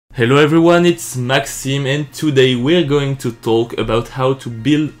Hello everyone, it's Maxime and today we're going to talk about how to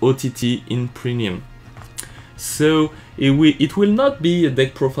build OTT in Premium. So it will not be a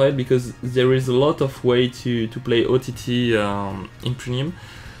deck profile because there is a lot of way to play OTT in Premium.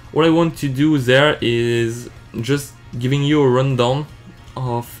 What I want to do there is just giving you a rundown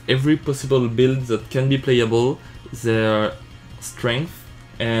of every possible build that can be playable, their strength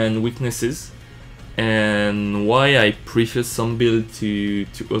and weaknesses, and why I prefer some build to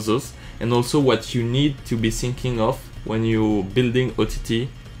others, and also what you need to be thinking of when you're building OTT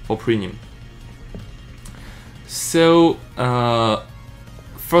for Premium. So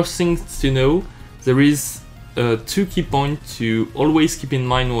first things to know, there is two key points to always keep in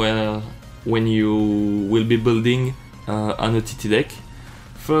mind when you will be building an OTT deck.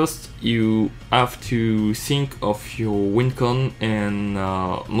 First, you have to think of your win con and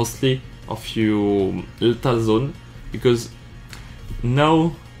mostly of your lethal zone, because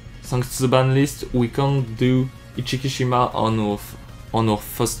now, thanks to the ban list, we can't do Ichikishima on our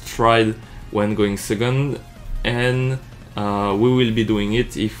first stride when going second, and we will be doing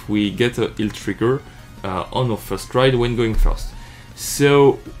it if we get a heal trigger on our first stride when going first.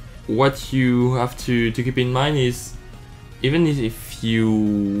 So what you have to keep in mind is, even if you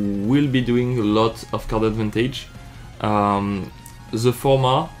will be doing a lot of card advantage, the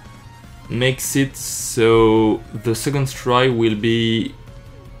format makes it so the second strike will be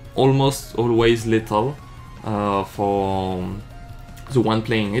almost always lethal for the one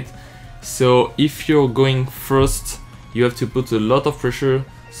playing it. So if you're going first, you have to put a lot of pressure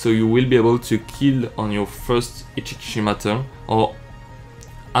so you will be able to kill on your first Ichikishima turn, or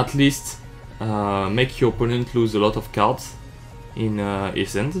at least make your opponent lose a lot of cards in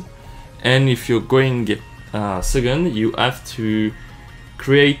his end. And if you're going second, you have to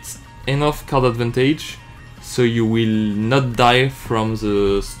create enough card advantage so you will not die from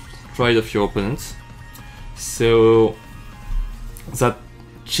the stride of your opponent. So that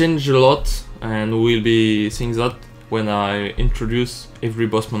changed a lot, and we'll be seeing that when I introduce every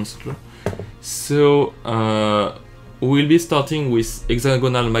boss monster. So we'll be starting with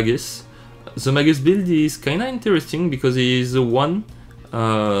Hexagonal Magus. The Magus build is kinda interesting because he is the one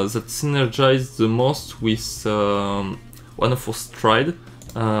that synergizes the most with one of our stride,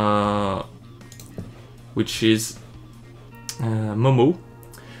 which is Momo.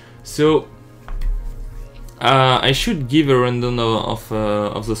 So I should give a rundown of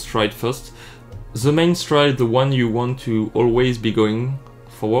the stride first. The main stride, the one you want to always be going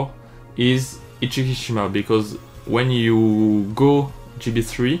for, is Ichikishima, because when you go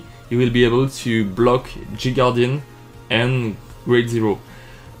GB3, you will be able to block G-Guardian and Grade 0.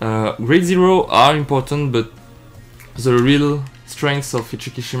 Grade 0 are important, but the real strength of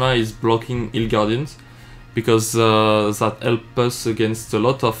Ichikishima is blocking Heal Guardians, because that helps us against a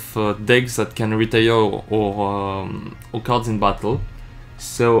lot of decks that can retire or cards in battle.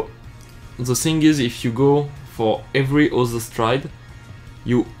 So the thing is, if you go for every other stride,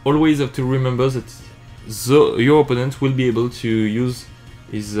 you always have to remember that your opponent will be able to use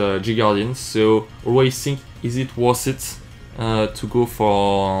his G-Guardian, so always think, is it worth it to go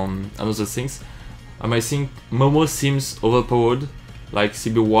for another things? I might think Momo seems overpowered, like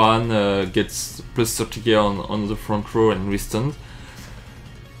CB1 gets plus 30k on the front row and restunned,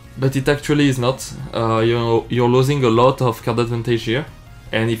 but it actually is not. You're losing a lot of card advantage here,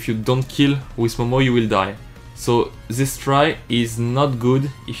 and if you don't kill with Momo, you will die. So this try is not good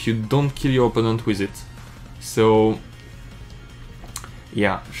if you don't kill your opponent with it. So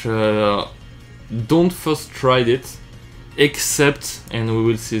yeah, don't first try it, except, and we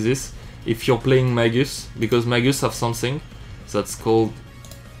will see this, if you're playing Magus, because Magus have something that's called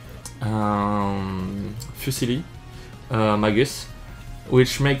Fusili Magus,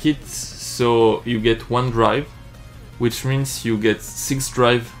 which make it so you get one drive, which means you get 6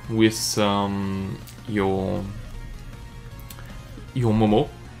 drive with your Momo,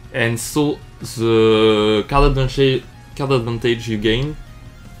 and so the card advantage you gain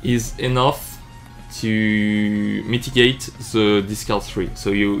is enough to mitigate the discard 3.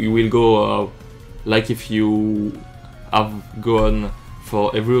 So you will go like if you have gone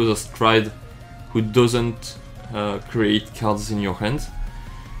for every other stride who doesn't create cards in your hand.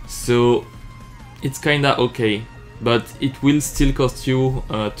 So it's kinda okay, but it will still cost you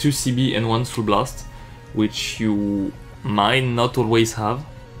 2 CB and 1 Soul Blast, which you might not always have.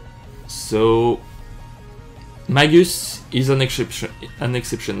 So Magus is an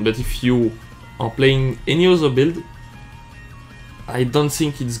exception, but if you are playing any other build, I don't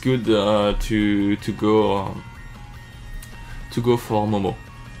think it's good to go for Momo.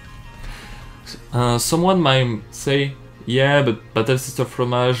 Someone might say, Yeah, but Battle Sister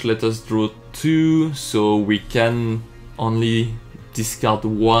Fromage let us draw 2, so we can only discard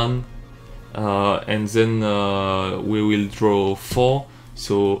 1, and then we will draw 4,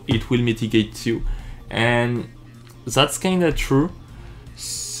 so it will mitigate 2. And that's kinda true.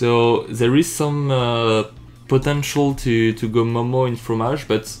 So there is some potential to go Momo in Fromage,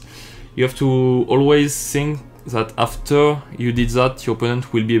 but you have to always think that after you did that, your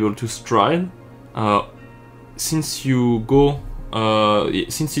opponent will be able to stride. Since you go,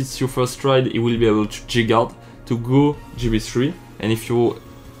 since it's your first stride, he will be able to G-guard to go GB3. And if you,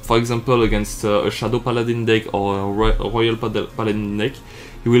 for example, against a Shadow Paladin deck or a Royal Paladin deck,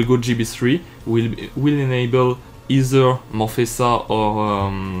 you will go GB3, will enable either Morphesa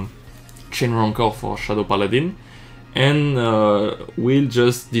or Chain Rancor for Shadow Paladin, and will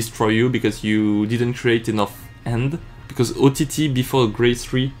just destroy you because you didn't create enough end. Because OTT before grade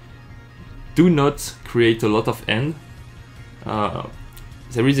 3 do not create a lot of end.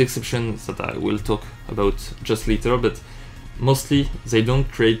 There is exceptions that I will talk about just later, but mostly they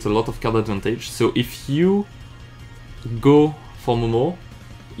don't create a lot of card advantage. So if you go for Momo,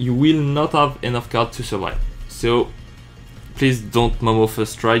 you will not have enough cards to survive. So please don't Momo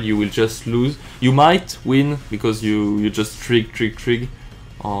first stride, you will just lose. You might win because you just trig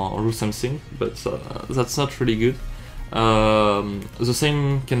or do something, but that's not really good. The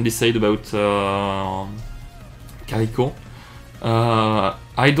same can be said about Calico.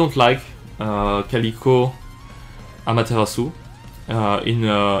 I don't like Calico Amaterasu in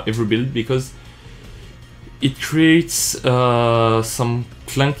every build because it creates some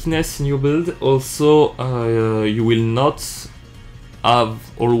clunkiness in your build. Also, you will not have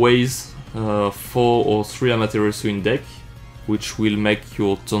always 4 or 3 Amaterasu in deck, which will make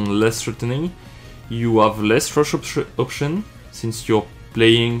your turn less threatening. You have less rush option since you're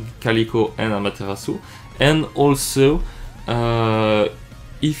playing Calico and Amaterasu, and also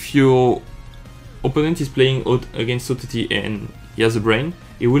if your opponent is playing against OTT and he has a brain,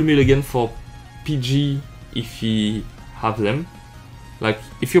 he will mill again for PG if he have them. Like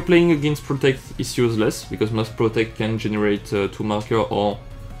if you're playing against Protect, it's useless because most Protect can generate 2 marker or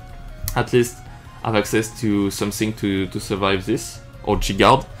at least have access to something to survive this, or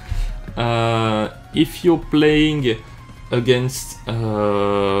G-guard. If you're playing against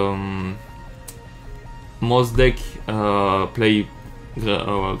most deck play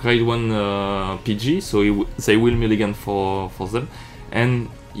grade 1 PG, so they will mill again for them, and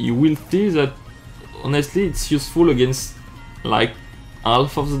you will see that honestly it's useful against like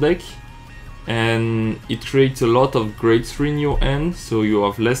half of the deck, and it creates a lot of grade 3 in your hand, so you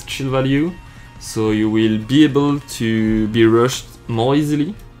have less chill value, so you will be able to be rushed more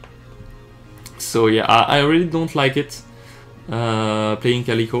easily. So yeah, I really don't like it playing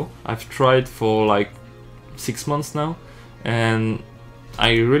Calico. I've tried for like 6 months now, and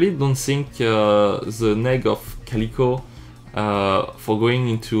I really don't think the neg of Calico for going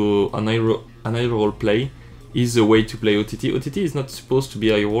into an high roll play is a way to play OTT. OTT is not supposed to be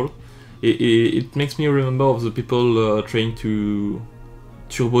high roll. It makes me remember of the people trying to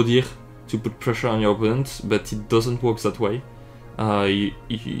turbo deer to put pressure on your opponent, but it doesn't work that way.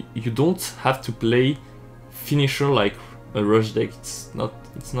 You don't have to play finisher like a rush deck. It's not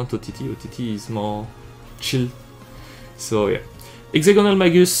OTT. OTT is more chill. So yeah, Hexagonal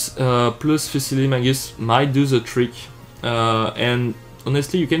Magus plus Fusilli Magus might do the trick, and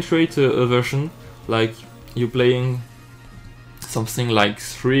honestly you can create a version like you're playing something like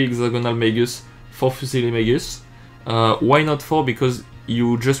 3 Hexagonal Magus, 4 Fusilli Magus. Why not 4? Because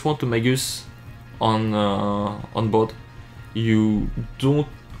you just want a Magus on board. You don't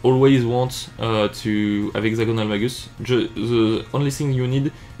always want to have Hexagonal Magus. The only thing you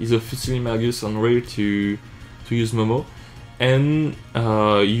need is a Fusilli Magus on rare to use Momo, and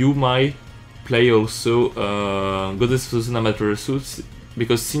you might play also Goddess of the Sun Amaterasu,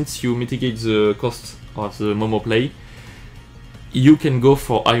 because since you mitigate the cost of the Momo play, you can go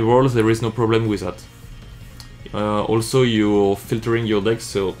for high rolls, there is no problem with that. Also you're filtering your deck,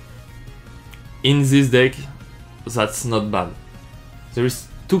 so in this deck that's not bad. There is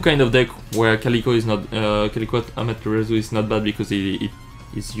 2 kind of deck where Calico is not Calico Amaterasu is not bad because it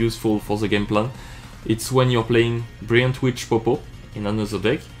is useful for the game plan. It's when you're playing Brilliant Witch Popo in another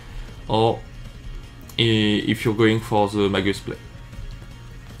deck, or if you're going for the Magus play.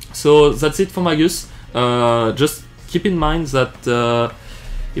 So that's it for Magus. Just keep in mind that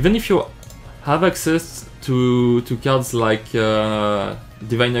even if you have access to cards like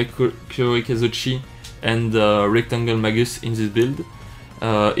Divine Kurikazuchi and Rectangle Magus in this build,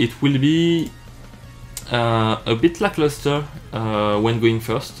 it will be a bit lackluster when going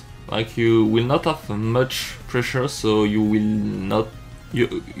first. like you will not have much pressure, so you will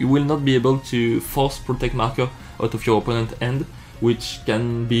not be able to force protect marker out of your opponent end, which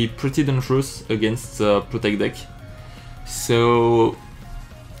can be pretty dangerous against protect deck. So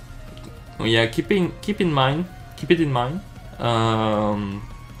yeah, keep it in mind.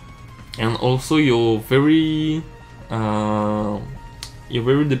 And also you're very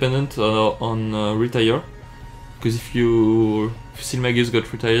dependent on retire, because if Steel Magus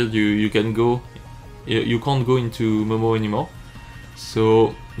got retired, you can't go into Momo anymore.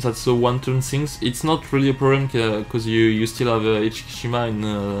 So that's a one-turn thing. It's not really a problem because you still have Ichikishima,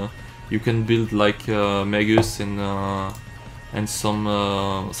 and you can build like Magus and some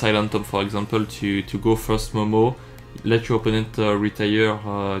Silent Tom, for example, to go first Momo, let your opponent retire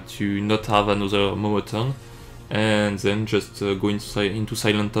to not have another Momo turn, and then just go into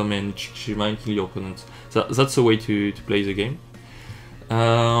Silent Tom and Ichikishima and kill your opponent. That's a way to play the game.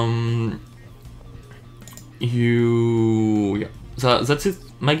 That's it.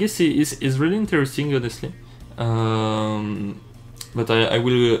 Magus is really interesting, honestly. But I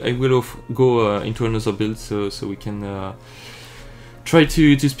will go into another build, so we can try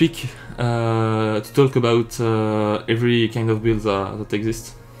to speak to talk about every kind of build that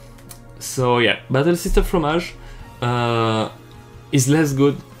exists. So yeah, Battle Sister Fromage is less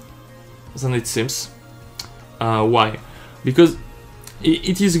good than it seems. Why? Because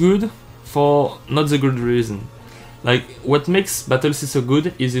it is good for not the good reason. Like, what makes Battle Sister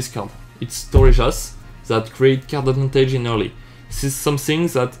good is this card. It's Torejas that create card advantage in early. This is something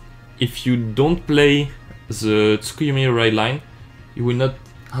that if you don't play the Tsukuyomi Ride line, you will not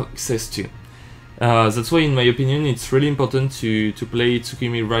have access to. That's why, in my opinion, it's really important to play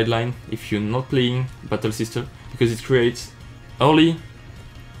Tsukuyomi Ride line if you're not playing Battle Sister, because it creates early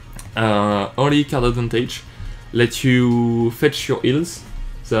card advantage, let you fetch your heals.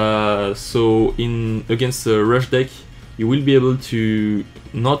 So against a rush deck, you will be able to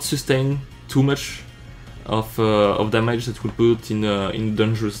not sustain too much of damage that will put in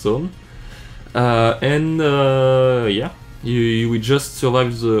dangerous zone, yeah, you will just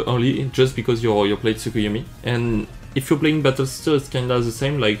survive the early just because you played Tsukuyomi. And if you're playing Battle Sister, it's kinda the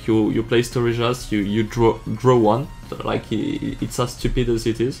same. Like you play Storageas, you draw one. Like it's as stupid as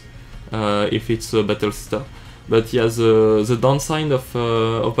it is if it's a Battle Sister. But yeah, the downside of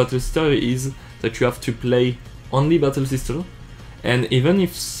Battle Sister is that you have to play only Battle Sister, and even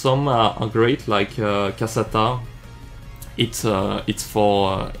if some are great, like Kasata, it's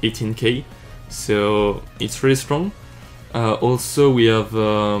for 18k, so it's really strong. Also we have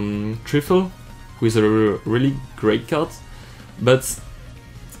Trifle, who is a really great card, but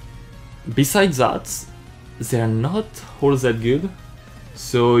besides that, they're not all that good.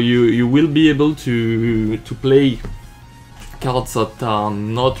 So you will be able to play cards that are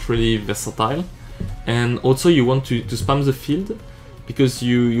not really versatile, and also you want to spam the field, because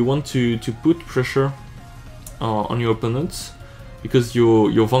you want to put pressure on your opponents, because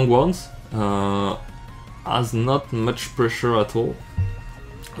your Vanguard has not much pressure at all.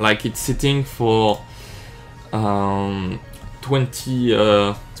 Like, it's sitting for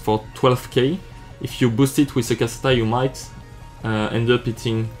 12k. If you boost it with a Kasata, you might end up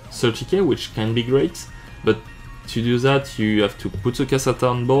hitting 30k, which can be great, but to do that you have to put a Kasata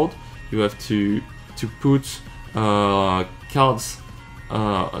on board, you have to put cards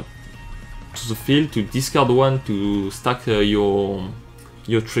to the field, to discard one to stack your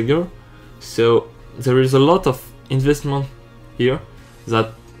trigger. So there is a lot of investment here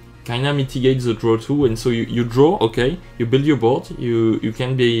that kinda mitigates the draw too. And so you draw, okay, you build your board, you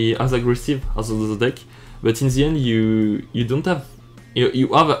can be as aggressive as the deck, but in the end you don't have,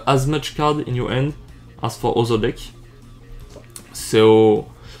 you have as much card in your hand as for other deck. So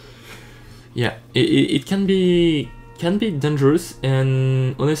yeah, it can be dangerous,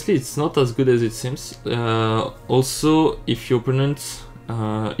 and honestly it's not as good as it seems. Also, if your opponent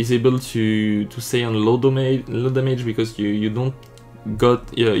is able to stay on low damage because you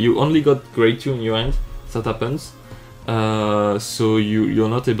only got grade 2 in your hand, that happens. So you're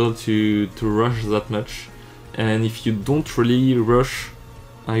not able to rush that much, and if you don't really rush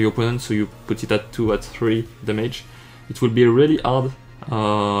your opponent, so you put it at 2, at 3 damage, it will be really hard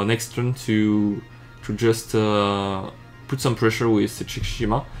next turn to just put some pressure with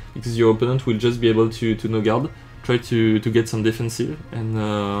Chikishima, because your opponent will just be able to no guard, try to get some defensive,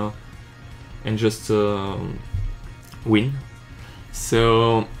 and just win.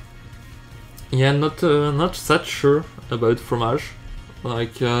 So yeah, not that sure about Fromage.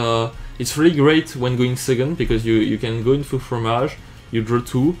 Like, it's really great when going second, because you can go into Fromage, you draw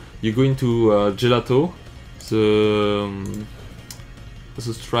 2, you go into Gelato,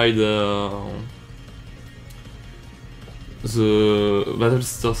 stride, the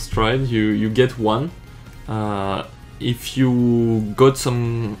Battlestar stride, you get one. If you got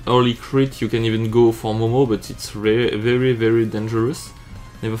some early crit, you can even go for Momo, but it's very dangerous.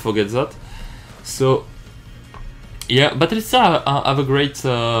 Never forget that. So yeah, Battlestar have a great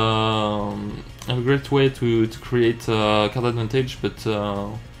way to create card advantage, but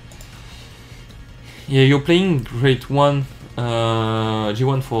yeah, you're playing Great 1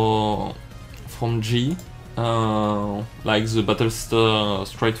 G1 from G, like the Battlestar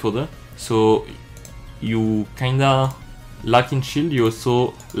Stride Fodder, so you kinda lack in shield. You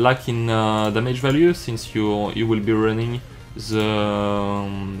also lack in damage value, since you will be running the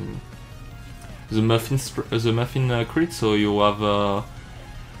muffin crit, so you have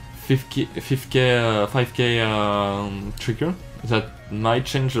 5k trigger that might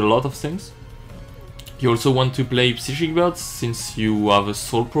change a lot of things. You also want to play Psychic Birds, since you have a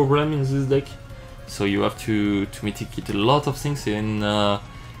soul problem in this deck, so you have to mitigate a lot of things, and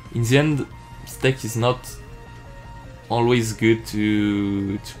in the end, this deck is not always good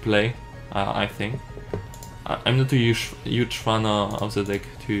to play. I think I'm not a huge fan of the deck,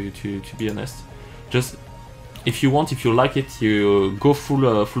 to be honest. Just if you like it, you go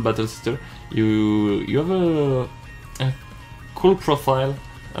full Battle Sister. You have a cool profile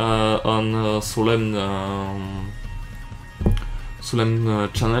on Solemn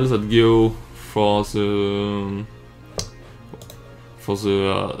channels that go for the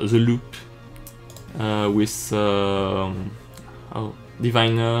loop with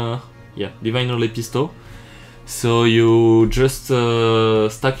Diviner Lepisto. So you just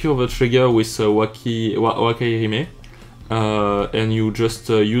stack your trigger with Wakai Rime, and you just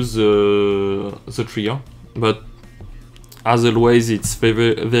use the trigger. But as always, it's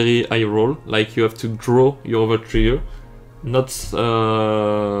very high roll. Like, you have to draw your over trigger, not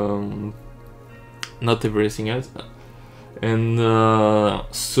everything else. And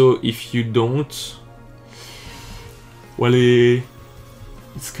so if you don't, well,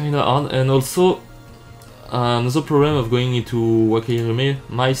 it's kind of hard. And also, another problem of going into Waka Irime,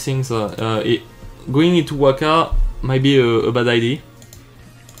 my things are going into Waka might be a bad idea,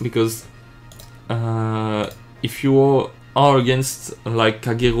 because if you are against like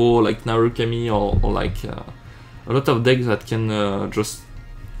Kagero, like Narukami, or like a lot of decks that can just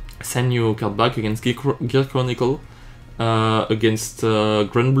send you a card back, against Gear Chronicle, against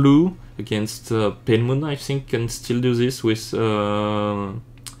Grand Blue, against Pale Moon, I think can still do this with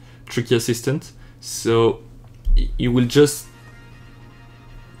Tricky Assistant. So you will just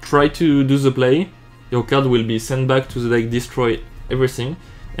try to do the play, your card will be sent back to the deck, destroy everything,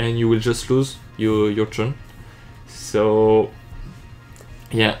 and you will just lose your turn. So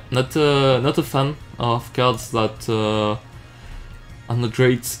yeah, not a fan of cards that are not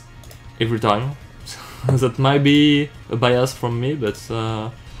great every time. That might be a bias from me, but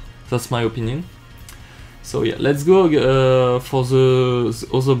that's my opinion. So yeah, let's go for the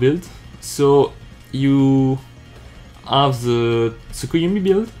other build. So you have the Tsukuyomi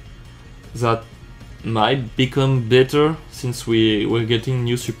build that might become better since we're getting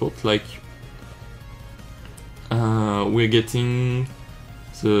new support. Like we're getting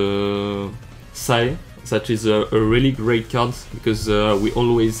the Sai, that is a really great card, because we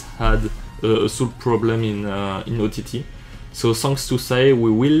always had a soul problem in OTT. So thanks to Sai,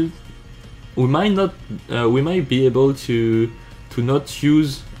 we might be able to not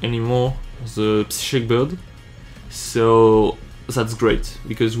use anymore the Psychic Bird. So that's great,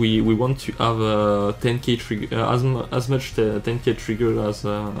 because we want to have a 10k trigger, as much 10k trigger as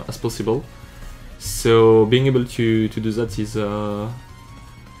possible. So being able to do that is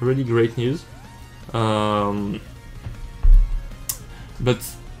really great news. But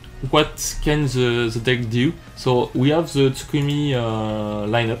what can the deck do? So we have the Tsukumi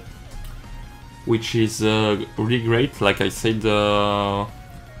lineup, which is really great. Like I said,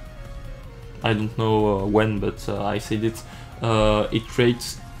 I don't know when, but I said it. It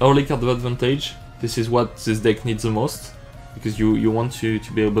creates early card advantage. This is what this deck needs the most, because you want to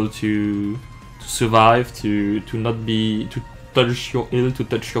be able to survive, to not be to touch your hill, to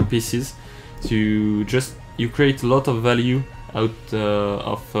touch your pieces, to just you create a lot of value out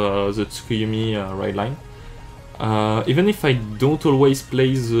of the Tsukuyomi ride line. Even if I don't always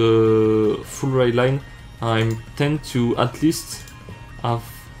play the full ride line, I tend to at least have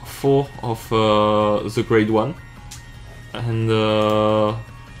 4 of the grade 1, and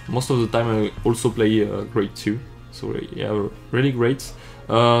most of the time I also play grade 2. So yeah, really great.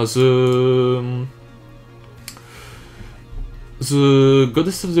 The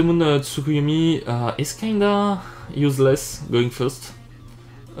Goddess of the Moon Tsukuyomi is kinda useless going first.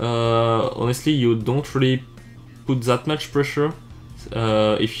 honestly, you don't really put that much pressure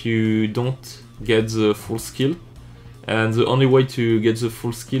if you don't get the full skill. And the only way to get the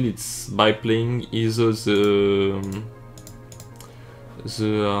full skill is by playing either the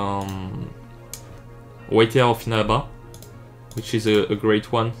Waiter of Inaba, which is a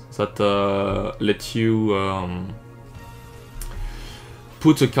great one that lets you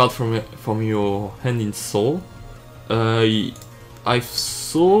put a card from your hand in Soul. I've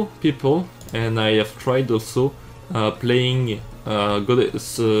saw people, and I have tried also, playing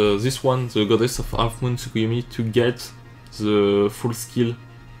this one, the Goddess of Half Moon Tsukuyomi, to get the full skill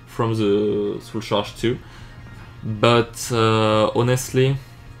from the Soul Charge 2. But honestly,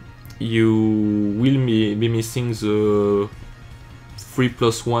 you will be missing the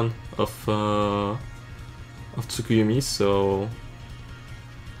 3+1 of Tsukuyomi, so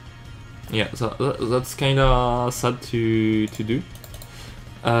yeah, that's kinda sad to do.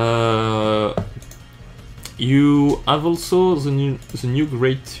 You have also the new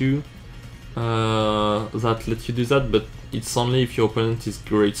grade 2 that let you do that, but it's only if your opponent is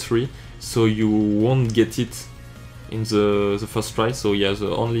grade 3, so you won't get it in the first try. So yeah,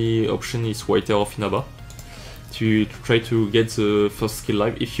 the only option is Waiter of Inaba to try to get the first skill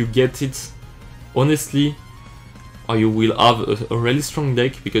live. If you get it, honestly, you will have a really strong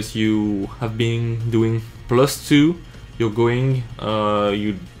deck, because you have been doing +2, you're going,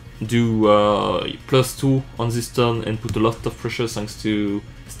 you do +2 on this turn and put a lot of pressure thanks to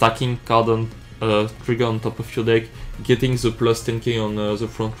stacking card on trigger on top of your deck, getting the +10k on the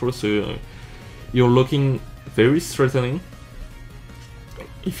front row, so you're looking very threatening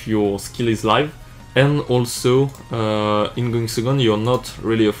if your skill is live. And also, in going second, you're not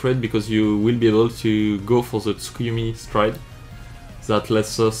really afraid, because you will be able to go for the Tsukuyomi stride that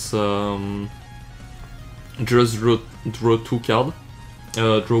lets us just draw 2 cards.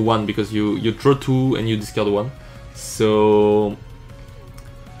 Draw 1, because you draw 2 and you discard 1. So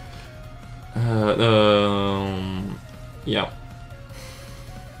yeah.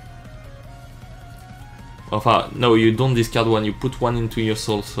 No, you don't discard 1, you put 1 into your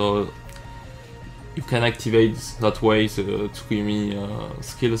soul, so you can activate that way the Tsukuyomi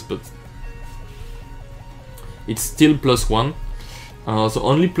skills, but it's still +1. The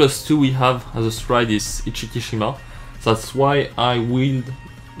only +2 we have as a stride is Ichikishima. That's why I will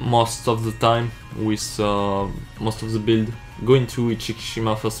most of the time with most of the build go into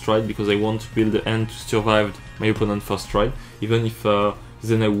Ichikishima first stride, because I want to build the end to survive my opponent first stride, even if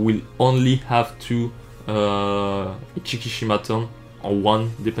then I will only have 2 Ichikishima turn, or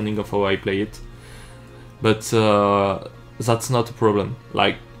 1 depending on how I play it. But that's not a problem.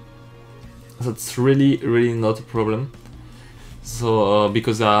 Like, that's really not a problem. So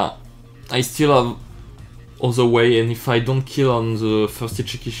because I still have other way, and if I don't kill on the first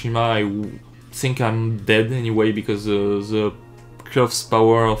Ichikishima, I think I'm dead anyway, because the curve's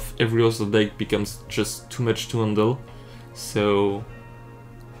power of every other deck becomes just too much to handle. So,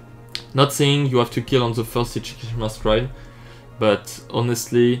 not saying you have to kill on the first Ichikishima stride, but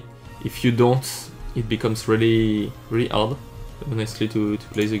honestly, if you don't, it becomes really hard, honestly, to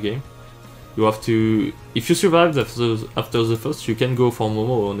play the game. You have to, if you survive after the first, you can go for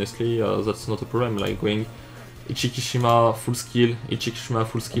Momo, honestly, that's not a problem. Like going Ichikishima full skill, Ichikishima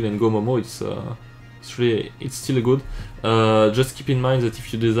full skill, and go Momo, it's still good. Just keep in mind that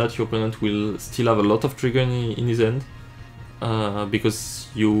if you do that, your opponent will still have a lot of trigger in his end, because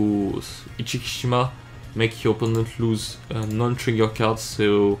Ichikishima make your opponent lose non-trigger cards,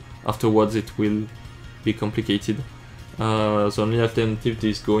 so afterwards it will be complicated. The only alternative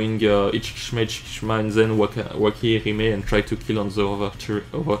is going Ichikishima, and then Waki Rime and try to kill on the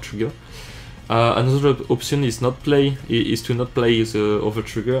over trigger. Another option is to not play the over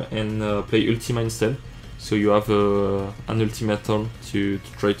trigger and play Ultima instead. So you have an Ultima turn to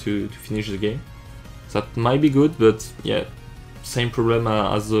try to finish the game. That might be good, but yeah, same problem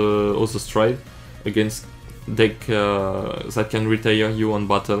as the other stride against deck that can retire you on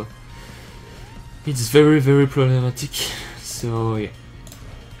battle. It's very problematic. So yeah.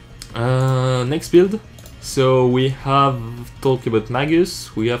 Next build. So we have talked about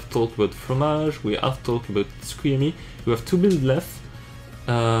Magus, we have talked about Fromage, we have talked about Tsukuyomi. We have 2 builds left.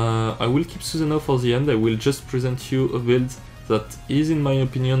 I will keep Susanoo for the end. I will just present you a build that is, in my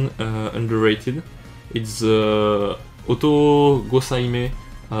opinion, underrated. It's the Auto Gosaime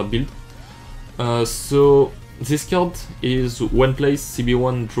build. So this card is when placed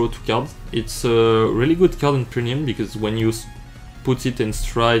CB1, draw 2 cards. It's a really good card in premium, because when you put it in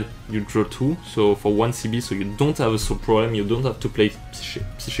stride, you draw 2, so for 1 CB, so you don't have a soul problem, you don't have to play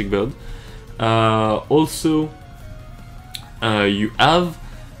Psychic Bird. Also, you have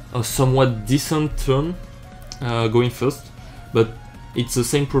a somewhat decent turn going first, but it's the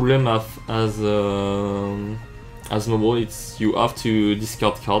same problem as mobile. It's you have to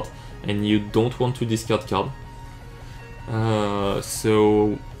discard card, and you don't want to discard card.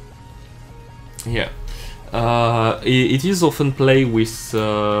 So yeah, it is often played with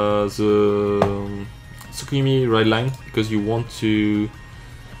the Tsukuyomi right line, because you want to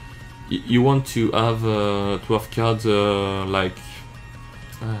have cards like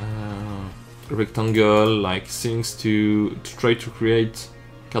rectangle, like things to try to create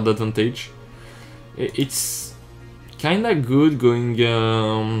card advantage. It's kinda good going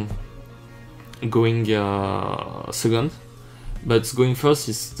second, but going first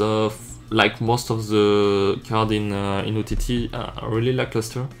is like most of the card in OTT are really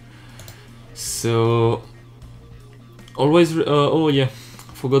lackluster. So always oh yeah,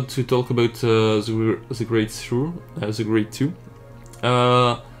 forgot to talk about the grade 2.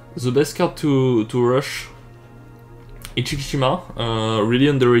 The best card to rush, Ichikishima, really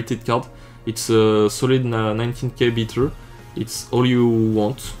underrated card. It's a solid 19k beater. It's all you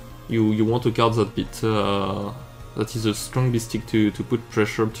want. You want a card that is a strong beatstick to put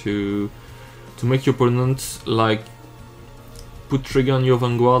pressure to make your opponent like put trigger on your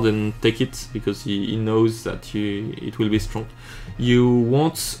Vanguard and take it, because he knows that it will be strong. You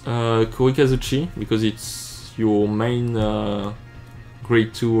want Korikazuchi, because it's your main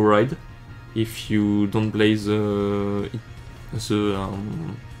grade 2 ride if you don't play the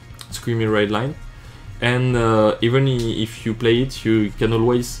Tsukuyomi ride line. And even if you play it, you can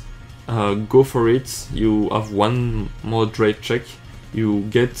always go for it. You have one more drive check. You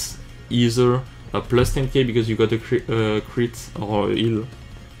get either a plus 10k because you got a crit or a heal,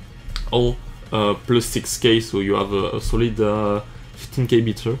 or plus 6k, so you have a solid 15k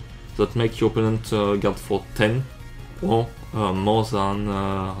beater that make your opponent guard for 10 or more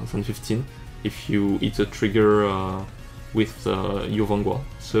than 15 if you hit a trigger with your Vanguard.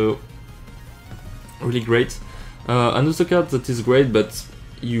 So really great. Another card that is great, but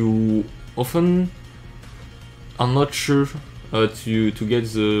you often are not sure to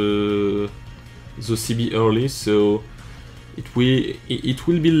get the CB early, so it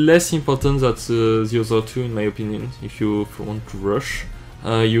will be less important than the other two, in my opinion. If you want to rush,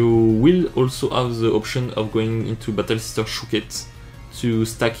 you will also have the option of going into Battle Sister Shuket to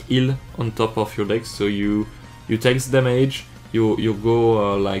stack heal on top of your deck. So you take damage, you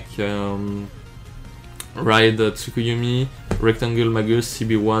go ride Tsukuyomi, Rectangle Magus,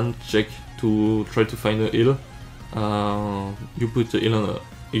 CB1, check to try to find a heal. You put a heal on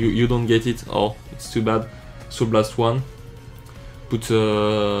you don't get it, oh, it's too bad. Soul Blast 1, put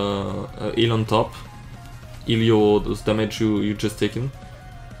a heal on top, heal those damage you just taken,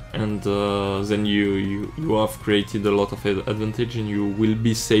 and then you have created a lot of advantage, and you will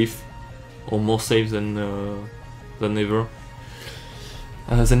be safe, or more safe than ever,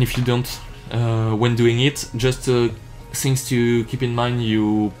 than if you don't when doing it. Just things to keep in mind: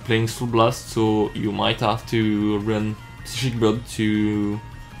 you playing Soul Blast, so you might have to run Psychic Bird to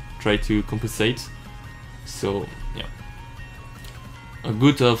try to compensate. So yeah, a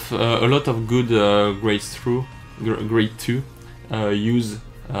lot of good grade 2 use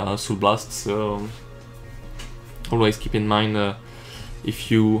Soul Blast. So always keep in mind, if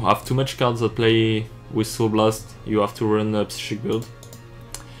you have too much cards that play with Soul Blast, you have to run Psychic Bird.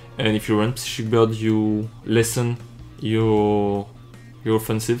 And if you run Psychic Bird, you lessen your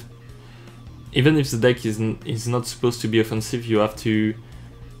offensive. Even if the deck is not supposed to be offensive, you have to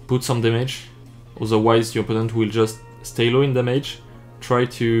put some damage. Otherwise, your opponent will just stay low in damage, try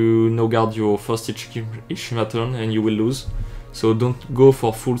to no guard your first Ichikishima turn, and you will lose. So don't go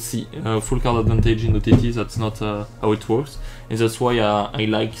for full card advantage in OTT. That's not how it works, and that's why I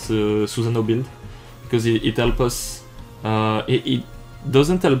like the Susanoo build, because it helps us. It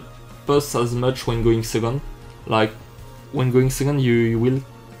doesn't help us as much when going second. Like when going second, you will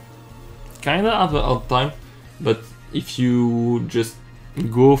kinda have a hard time, but if you just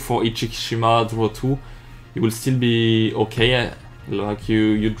go for Ichikishima draw 2, you will still be okay. Like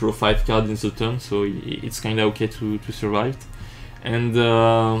you draw 5 cards in the turn, so it's kinda okay to survive. And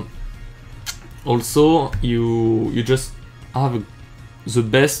also you just have the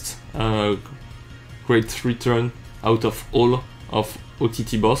best grade 3 turn out of all of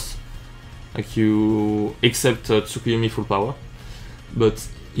OTT boss, like you except Tsukuyomi full power. But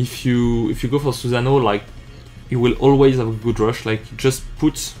if you go for Susanoo, like you will always have a good rush. Like just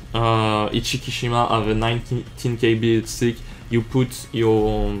put Ichikishima have a 19k beat stick, you put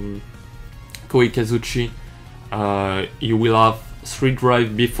your Korikazuchi, you will have 3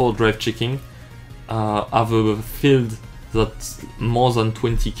 drive before drive checking, have a field that's more than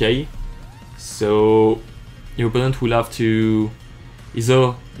 20k. So your opponent will have to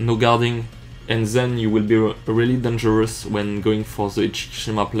either no guarding, and then you will be really dangerous when going for the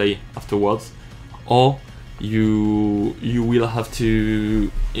Ichikishima play afterwards, or you will have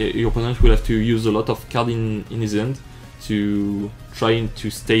to, your opponent will have to use a lot of card in his hand to try to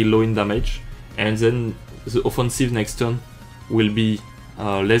stay low in damage, and then the offensive next turn will be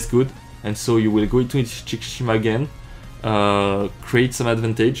less good, and so you will go into Ichikishima again, create some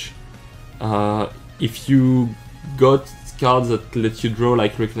advantage. If you got cards that let you draw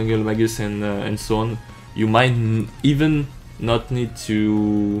like Rectangle Magus and so on, you might even not need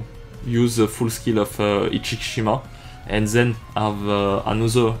to use the full skill of Ichikishima and then have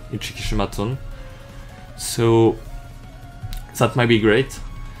another Ichikishima turn. So that might be great.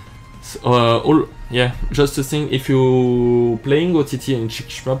 So, just a thing, if you playing OTT and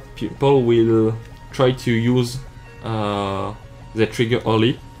Ichikishima, people will try to use the trigger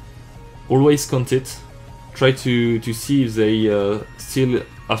early. Always count it. Try to see if they still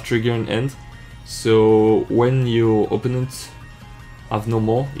have trigger in hand. So when your opponent have no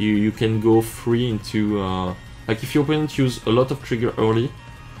more, you can go free into like if your opponent use a lot of trigger early,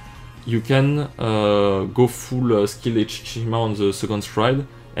 you can go full skill Ichikishima on the second stride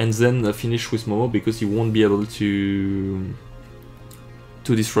and then finish with Momo, because he won't be able to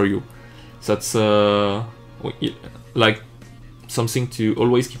destroy you. That's like something to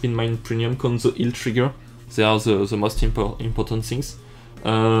always keep in mind. Premium count the heal trigger. They are the most important things.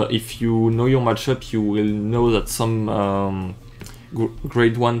 If you know your matchup, you will know that some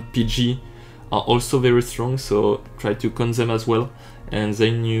grade 1 PG are also very strong, so try to count them as well, and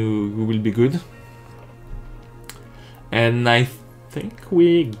then you will be good. And I think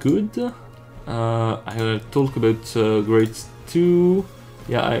we're good. I'll talk about grade 2.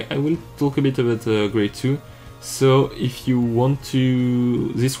 Yeah, I will talk a bit about grade 2. So if you want to,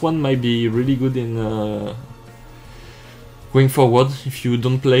 this one might be really good in going forward if you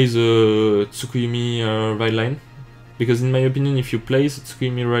don't play the Tsukuyomi ride line, because in my opinion, if you play the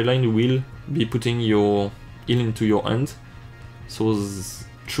Tsukuyomi ride line, you will be putting your heal into your hand, so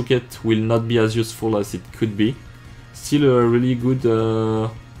Shuket will not be as useful as it could be. Still a really good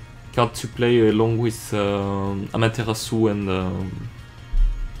card to play along with Amaterasu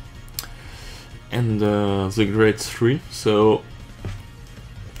and the grade 3, so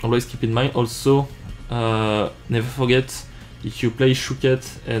always keep in mind. Also, never forget, if you play Shuket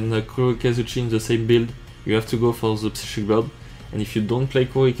and Kurikazuchi in the same build, you have to go for the Psychic Bird, and if you don't play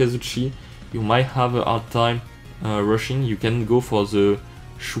Kurikazuchi, you might have a hard time rushing. You can go for the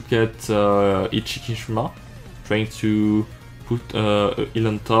Shuket Ichikishima, trying to put a heal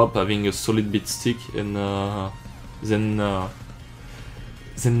on top, having a solid beat stick, and then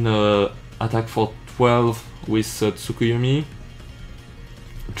attack for 12 with Tsukuyomi,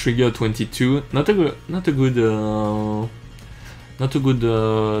 trigger 22. Not a good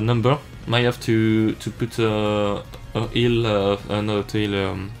number. Might have to put a heal, not a heal,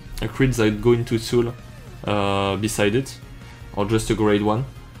 a crit that go into Soul beside it, or just a grade 1.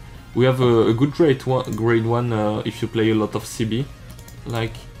 We have a good grade 1 if you play a lot of CB.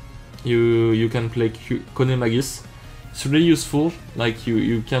 Like you can play Kone Magus. It's really useful. Like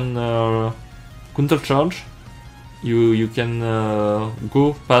you can counter charge. You can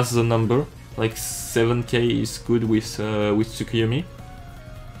go past the number. Like 7k is good with Tsukuyomi.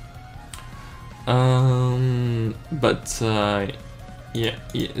 But yeah,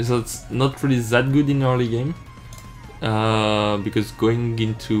 that's not really that good in early game, because going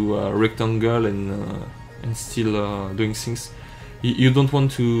into rectangle and still doing things, you don't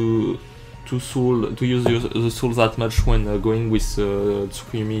want to use the soul that much when going with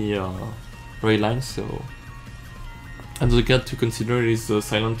Tsukuyomi rail line. So another card to consider is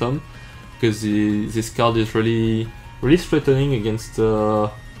Silent Tom, because this card is really threatening against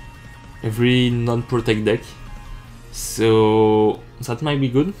every non-protect deck. So that might be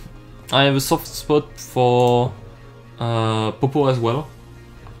good. I have a soft spot for Popo as well,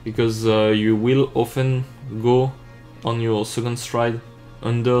 because you will often go on your second stride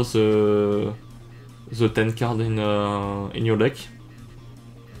under the 10 card in your deck.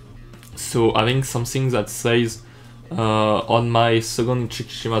 So having something that says on my second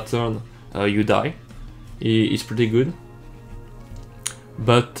Ichikishima turn you die is pretty good.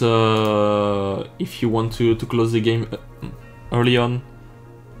 But if you want to close the game early on,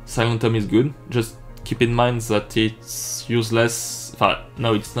 Silent Tom is good. Just keep in mind that it's useless.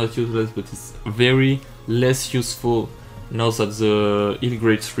 No, it's not useless, but it's very less useful now that the heal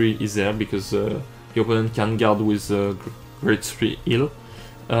grade 3 is there, because your opponent can guard with grade 3 heal.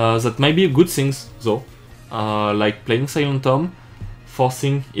 That might be a good thing though, like playing Silent Tom,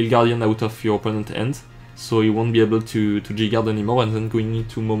 forcing Il Guardian out of your opponent's hand, so you won't be able to G-Guard anymore, and then going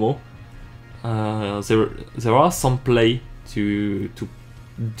into Momo. There are some play to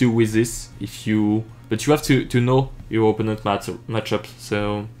do with this, but you have to know your opponent matchup.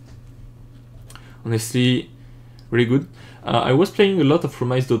 So honestly, really good. I was playing a lot of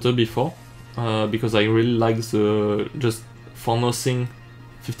Promise Daughter before, because I really like the just for nothing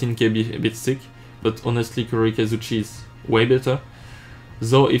 15k bit stick, but honestly Kurikazuchi is way better.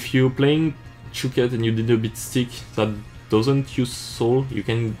 Though if you're playing Chuket and you did a bit stick that doesn't use soul, you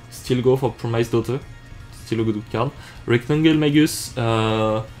can still go for Promise Daughter, still a good card. Rectangle Magus,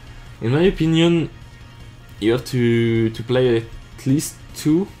 in my opinion, you have to play at least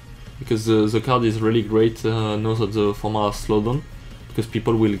 2, because the card is really great now that the format is slowed down, because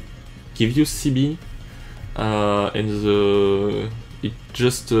people will give you CB, and it's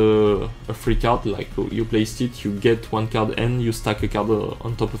just a free card. Like you placed it, you get 1 card and you stack a card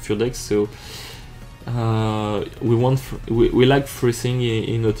on top of your deck. So we like freezing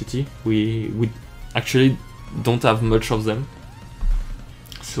in OTT. We actually don't have much of them,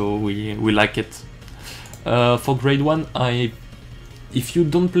 so we like it. For grade 1, if you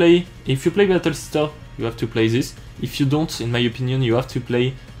play Battlestar, you have to play this. If you don't, in my opinion, you have to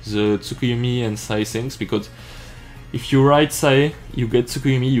play the Tsukuyomi and Sai things, because if you ride Sai, you get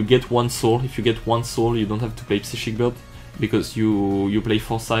Tsukuyomi, you get 1 soul. If you get 1 soul, you don't have to play Psychic Bird, because you play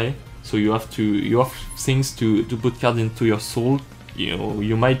 4 Sai. So you have things to put cards into your soul.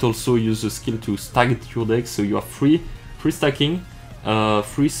 You might also use the skill to stack your deck, so you have free stacking,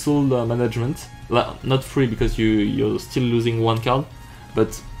 free soul management. Not free because you're still losing 1 card,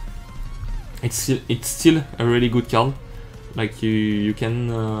 but it's still a really good card. Like you can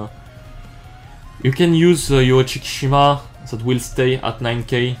use your Chikishima that will stay at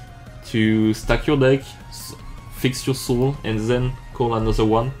 9k to stack your deck, fix your soul, and then call another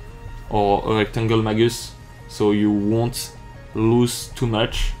one, or a Rectangle Magus, so you won't lose too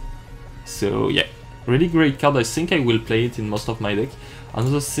much. So yeah, really great card. I think I will play it in most of my deck.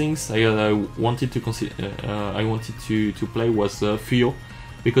 Another things I wanted to play was Fuyo,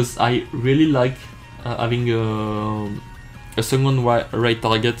 because I really like having a second right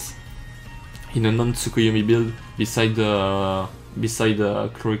target in a non-Tsukuyomi build beside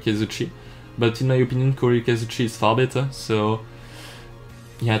Kurikazuchi. But in my opinion, Kurikazuchi is far better. So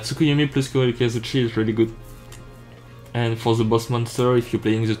yeah, Tsukuyomi plus Kurikazuchi is really good. And for the boss monster, if you're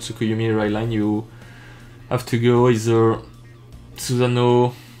playing the Tsukuyomi right line, you have to go either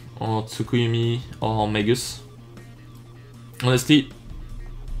Susano or Tsukuyomi or Magus. Honestly,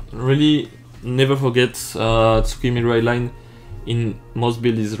 really never forget Tsukuyomi right line in most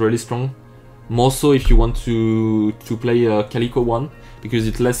builds is really strong. More so if you want to play a Calico one, because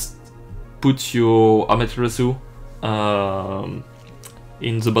it lets put your Amaterasu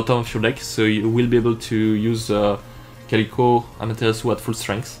in the bottom of your deck, so you will be able to use Calico Amaterasu at full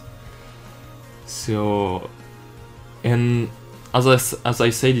strength. So, and as I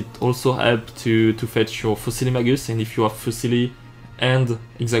said, it also helps to fetch your Fusilli Magus, and if you have Fusilli and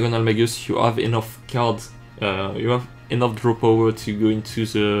Hexagonal Magus, you have enough cards, you have enough draw power to go into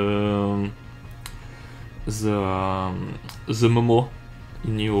the Momo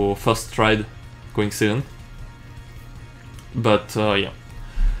in your first ride going 7. But yeah,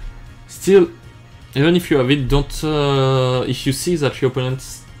 still, even if you have it, don't if you see that your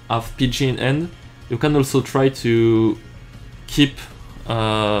opponents have PG in hand, you can also try to keep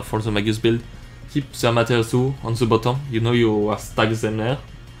for the Magus build, keep the Amaterasu on the bottom. You know you have stacked them there,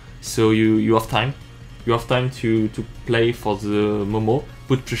 so you have time. You have time to play for the Momo,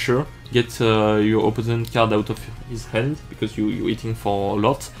 put pressure, get your opponent card out of his hand, because you're eating for a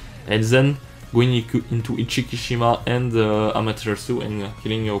lot, and then going into Ichikishima and Amaterasu and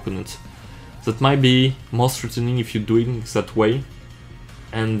killing your opponent. That might be more threatening if you're doing it that way.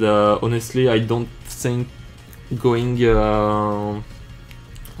 And honestly, I don't think going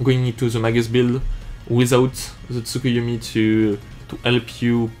into the Magus build without the Tsukuyomi to help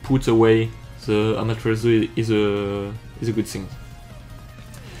you put away the Amaterasu is a good thing.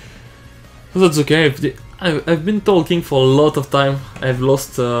 So that's okay. I've been talking for a lot of time. I've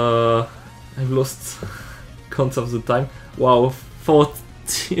lost count of the time. Wow,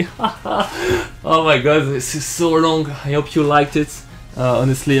 40. Oh my god, this is so long. I hope you liked it.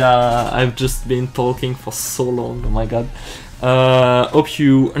 Honestly, I've just been talking for so long. Oh my god. Hope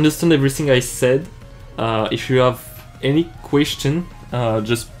you understand everything I said. If you have any question,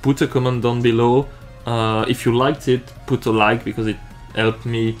 just put a comment down below. If you liked it, put a like, because it helped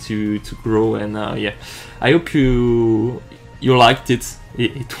me to grow. And yeah, I hope you you liked it.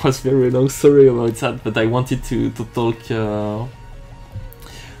 It was very long. Sorry about that, but I wanted to talk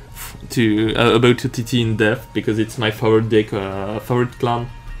about OTT in depth because it's my favorite deck, favorite clan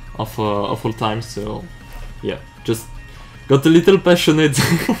of all time. So yeah, just got a little passionate.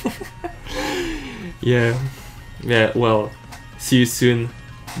 Yeah. Well, see you soon.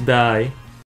 Bye.